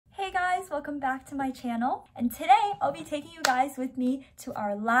welcome back to my channel. And today I'll be taking you guys with me to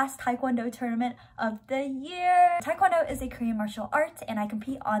our last Taekwondo tournament of the year. Taekwondo is a Korean martial art and I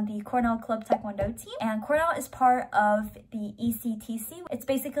compete on the Cornell Club Taekwondo team. And Cornell is part of the ECTC. It's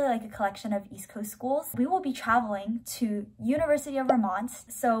basically like a collection of East Coast schools. We will be traveling to University of Vermont.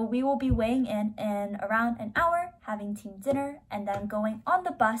 So we will be weighing in around an hour, having team dinner, and then going on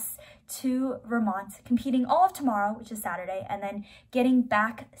the bus to Vermont, competing all of tomorrow, which is Saturday, and then getting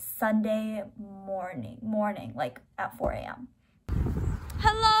back Sunday morning, like at 4 a.m.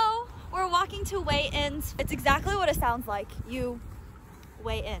 Hello, we're walking to weigh-ins. It's exactly what it sounds like. You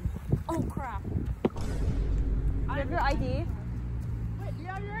weigh in. Oh crap. You have your ID? Wait, you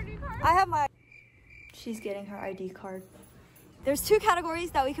have your ID card? I have my... She's getting her ID card. There's two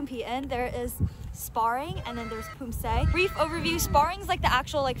categories that we compete in. There is sparring and then there's pumse. Brief overview, sparring is like the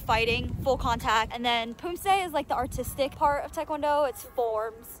actual like fighting, full contact, and then pumse is like the artistic part of Taekwondo. It's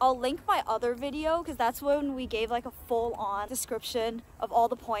forms. I'll link my other video because that's when we gave like a full-on description of all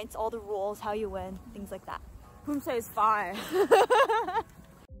the points, all the rules, how you win, things like that. Pumse is fire.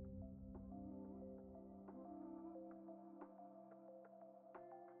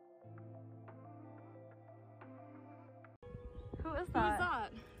 Who is that?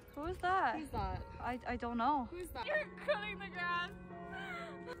 Who Who is that? is that? Who's that? I don't know. Who's that? You're cutting the grass.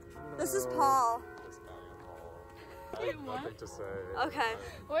 This is Paul. Wait, what? Nothing to say. Okay.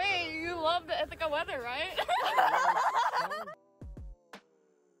 Wait, you love the Ithaca weather, right?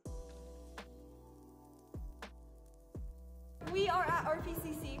 We are at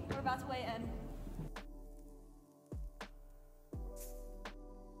RPCC. We're about to weigh in.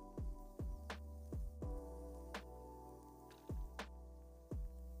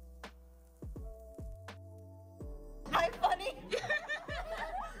 I'm funny. Do something.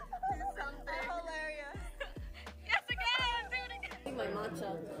 I'm hilarious. Yes, again! Do it again! My matcha.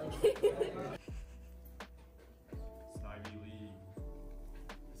 Snivy Lee.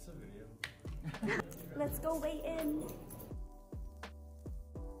 It's a video. Let's go weigh in.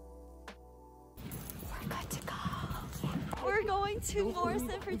 We're good to go. We're going to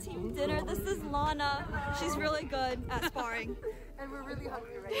Morrison for team dinner. This is Lana. She's really good at sparring. And we're really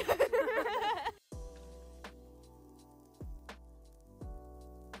hungry right now.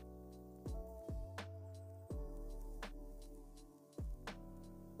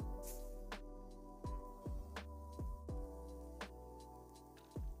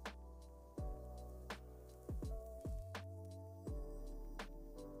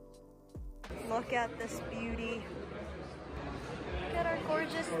 Look at this beauty. Look at our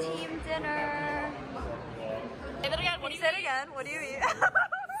gorgeous team dinner. Say that again. What do you Say it eat? again. What do you eat?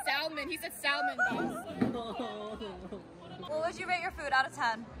 Salmon. He said salmon, guys. What would you rate your food out of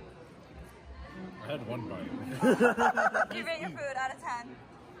 10? I had one bite. What would you rate your food out of 10?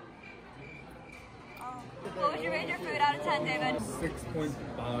 Oh. What would you rate your food out of 10, David?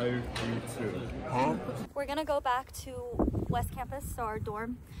 6.532. Huh? We're gonna go back to West Campus, so our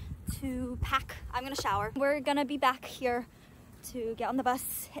dorm, to pack. I'm gonna shower. We're gonna be back here to get on the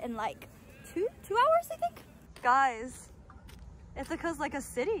bus in like two hours, I think. Guys, Ithaca's like a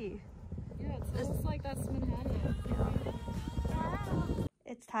city. Yeah, it feels like that's Manhattan.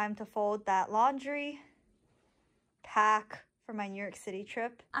 It's time to fold that laundry, pack for my New York City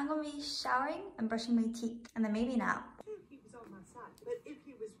trip. I'm gonna be showering and brushing my teeth and then maybe nap.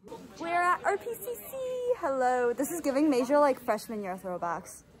 We're at RPCC. Hello. This is giving major like freshman year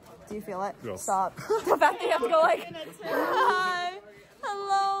throwbacks. Do you feel it? Yes. Stop. The fact that you have to go like, hi,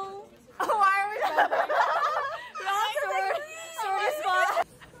 hello. Why are we sorry spot.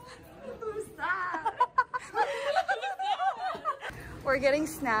 Who's that? We're getting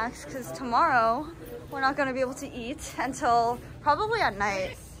snacks because tomorrow we're not going to be able to eat until probably at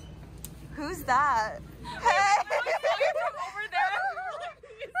night. Who's that? Hey! Over there.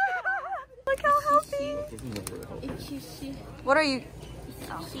 Look how healthy. What are you?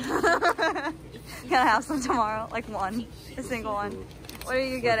 Oh. Gonna have some tomorrow, like one, a single one. What are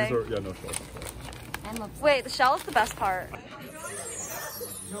you getting? Yeah, no shell. Wait, the shell is the best part.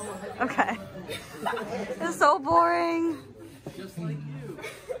 Okay. It's so boring. Just like you.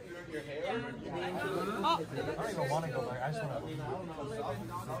 I don't even want to go there. I just want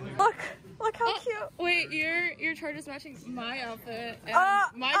to. Look how cute. Wait, your charger's matching my outfit, and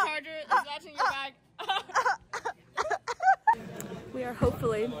my charger is matching your bag. We are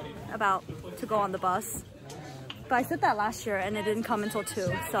hopefully about to go on the bus. But I said that last year and it didn't come until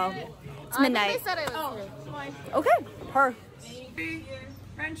 2, so it's midnight. They said it was fine. Okay, her.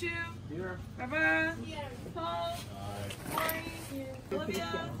 Friendship. Here. Baba. Paul.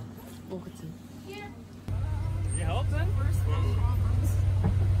 Olivia. Here. You help them?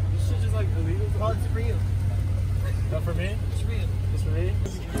 You should just like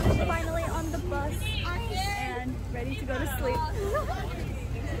ready to go to sleep.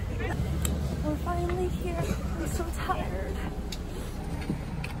 We're finally here. I'm so tired.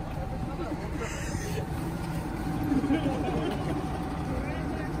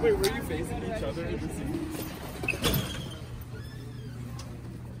 Wait, were you facing each other in the seats?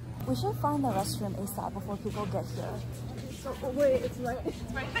 We should find the restroom ASAP before people get here. So, wait, it's right there.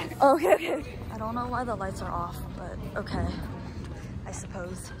 Okay, okay. I don't know why the lights are off, but okay. I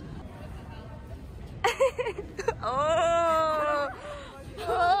suppose. Oh!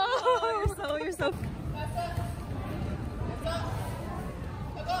 Oh! You're so.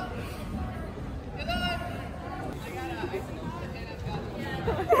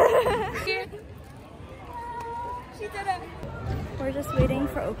 She did it. We're just waiting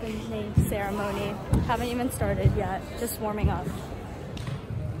for opening ceremony. Haven't even started yet, just warming up.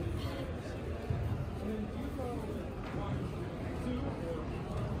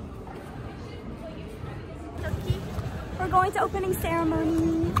 We're going to opening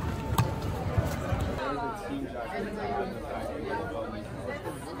ceremony.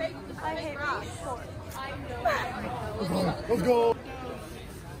 I hate my shorts. Let's go!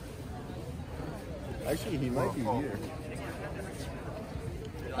 Actually, he might be here.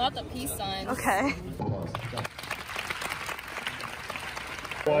 Not the peace sign. Okay.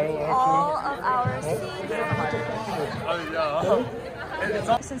 All of our seniors.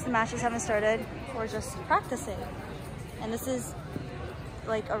 Since the matches haven't started, we're just practicing. And this is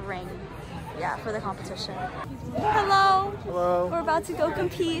like a ring, yeah, for the competition. Hello. Hello. We're about to go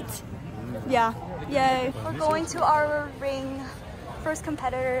compete. Yeah, yay. We're going to our ring. First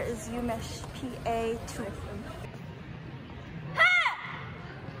competitor is Yumish, PA2.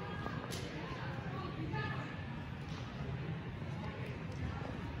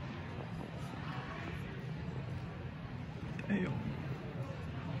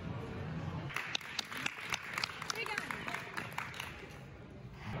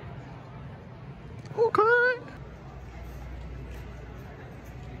 Okay.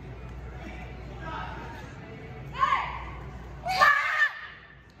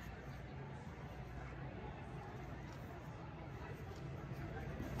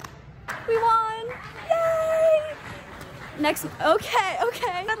 We won! Yay! Next, okay,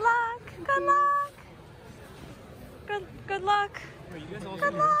 okay. Good luck, good luck. Good luck.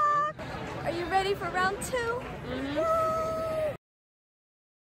 Good luck. Are you ready for round 2? Yay!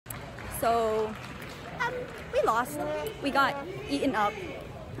 So, we lost. We got eaten up.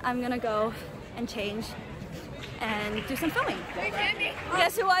 I'm gonna go and change and do some filming.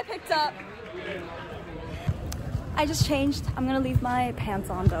 Guess who I picked up? I just changed. I'm gonna leave my pants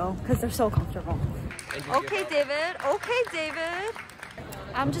on though, because they're so comfortable. Okay, David. Okay, David.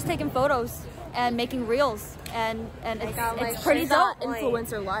 I'm just taking photos and making reels, and it's pretty dope.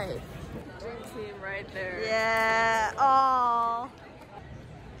 Influencer life. Dream team right there. Yeah. Oh.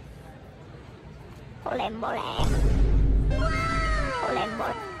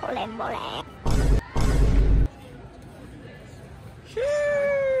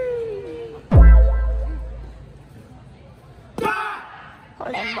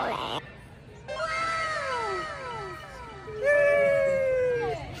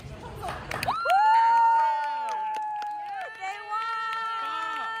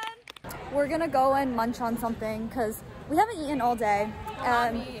 We're gonna go and munch on something because we haven't eaten all day.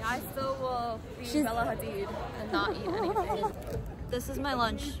 Me, I still will be Bella Hadid and not eat anything. This is my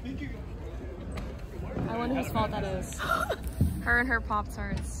lunch. I wonder whose fault that is. Her and her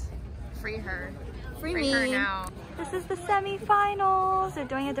Pop-Tarts. Free her. Free Free me. her now. This is the semi-finals. They're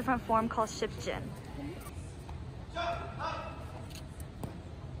doing a different form called Shipjin.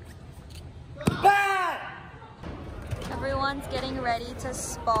 Everyone's getting ready to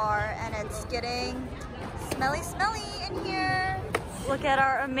spar and it's getting smelly in here. Look at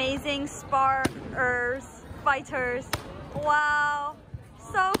our amazing sparers, fighters. Wow,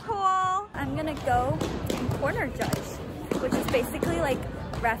 so cool. I'm gonna go and corner judge, which is basically like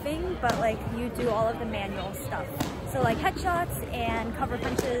reffing, but like you do all of the manual stuff. So like headshots and cover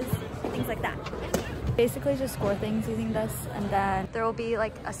punches, things like that. Basically just score things using this, and then there will be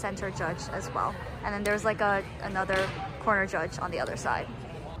like a center judge as well. And then there's like another corner judge on the other side.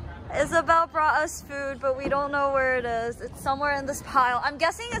 Isabel brought us food, but we don't know where it is. It's somewhere in this pile. I'm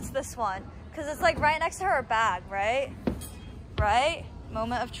guessing it's this one, because it's like right next to her bag, right? Right?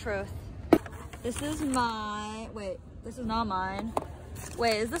 Moment of truth. This is mine. Wait, this is not mine.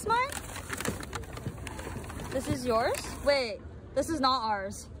 Wait, is this mine? This is yours? Wait, this is not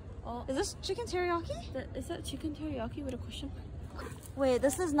ours. Oh. Is this chicken teriyaki? Is that chicken teriyaki with a question? Wait,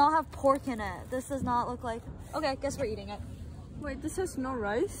 this does not have pork in it. This does not look like... Okay, guess we're eating it. Wait, this has no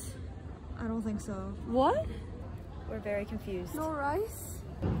rice? I don't think so. What? We're very confused. No rice?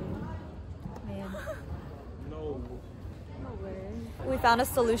 Man. No. No way. We found a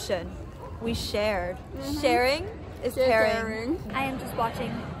solution. We shared. Sharing is caring. I am just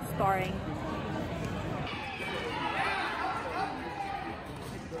watching sparring.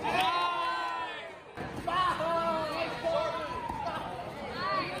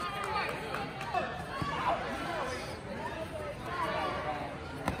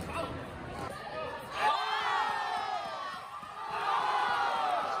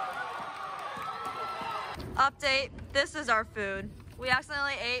 Update, this is our food. We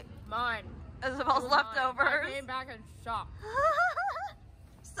accidentally ate Mine. Isabel's leftovers. I came back in shock.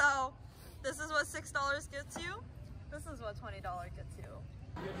 So, this is what $6 gets you. This is what $20 gets you.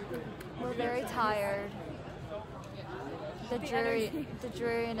 We're very tired. The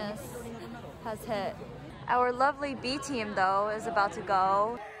dreariness has hit. Our lovely B team, though, is about to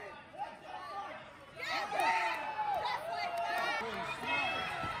go.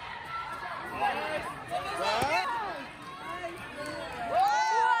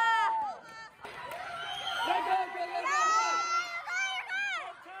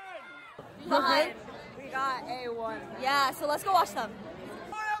 Behind. We got A1. Yeah, so let's go watch them.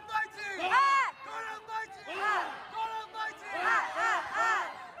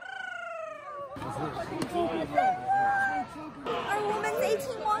 Our women's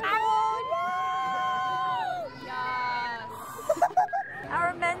 18 won gold. Yes.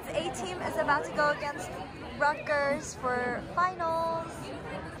 Our men's A team is about to go against Rutgers for finals.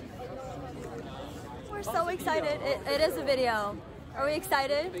 We're so excited. It is a video. Are we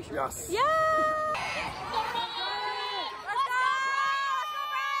excited? Yes. Yeah!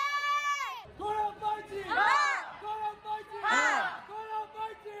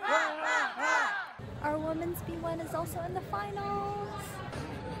 Our women's B1 is also in the finals.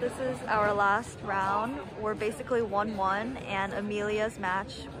 This is our last round. We're basically 1-1 and Amelia's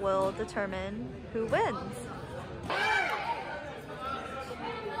match will determine who wins.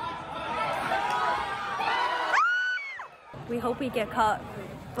 We hope we get cut,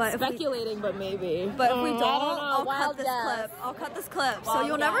 but Speculating, but maybe. if we don't, I'll Wild cut this guess. clip. I'll cut this clip, so Wild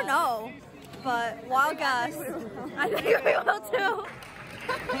you'll never guess. know. But wild guess. I think we will too.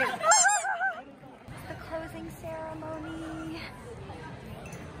 The closing ceremony.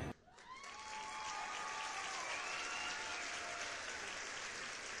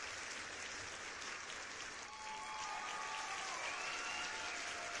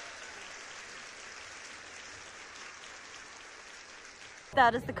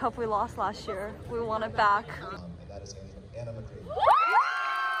 That is the cup we lost last year. We want it back. And that is Anna McCready.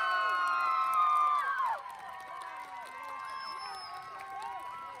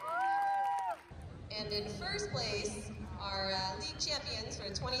 And in first place, our league champions for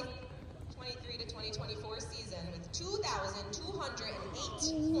 2023 to 2024 season with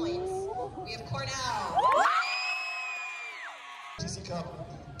 2,208 points, we have Cornell. ECTC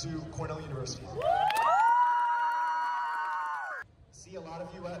Cup to Cornell University. See a lot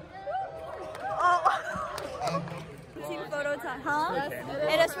of you at... Team photo time, huh?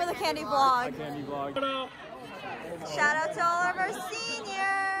 It is for the candy vlog. Candy vlog. Shout out to all of our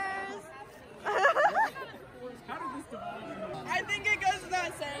seniors. I think it goes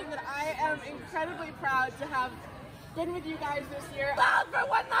without saying that I am incredibly proud to have been with you guys this year. Loud for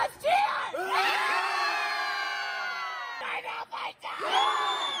one last cheer!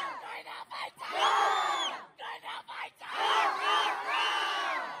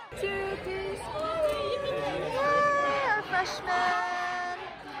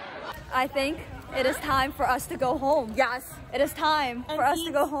 I think it is time for us to go home. Yes. It is time for us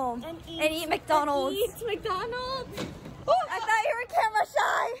to go home and eat McDonald's. Eat McDonald's. I thought you were camera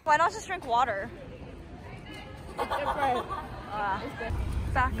shy. Why not just drink water?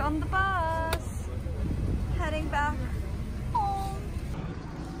 Back on the bus. Heading back home.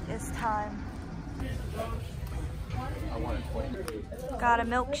 It's time. Got a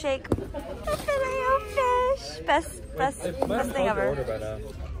milkshake. A filet-o-fish. Best thing ever.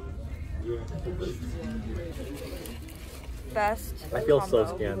 Best. I feel combo.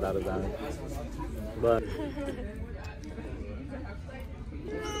 so scammed out of that. But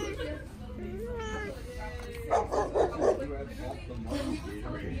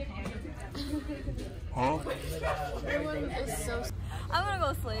I'm gonna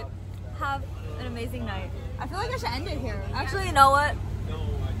go sleep. Have an amazing night. I feel like I should end it here. Actually, you know what?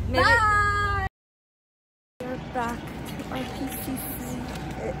 Maybe. Bye! We're back to our PCC.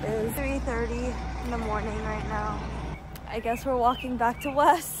 It is 3:30 in the morning right now. I guess we're walking back to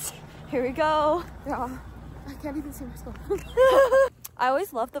West. Here we go. Yeah. I can't even see myself. I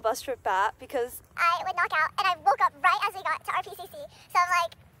always loved the bus trip back because I would knock out and I woke up right as we got to RPCC. So I'm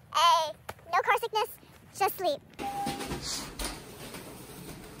like, hey, no car sickness, just sleep.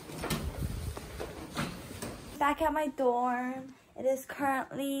 Back at my dorm. It is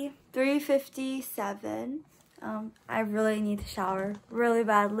currently 3:57. I really need to shower really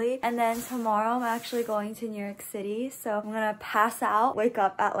badly. And then tomorrow I'm actually going to New York City. So I'm gonna pass out, wake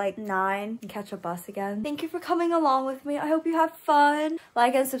up at like 9 and catch a bus again. Thank you for coming along with me. I hope you have fun.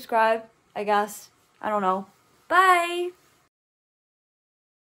 Like and subscribe, I guess. I don't know. Bye!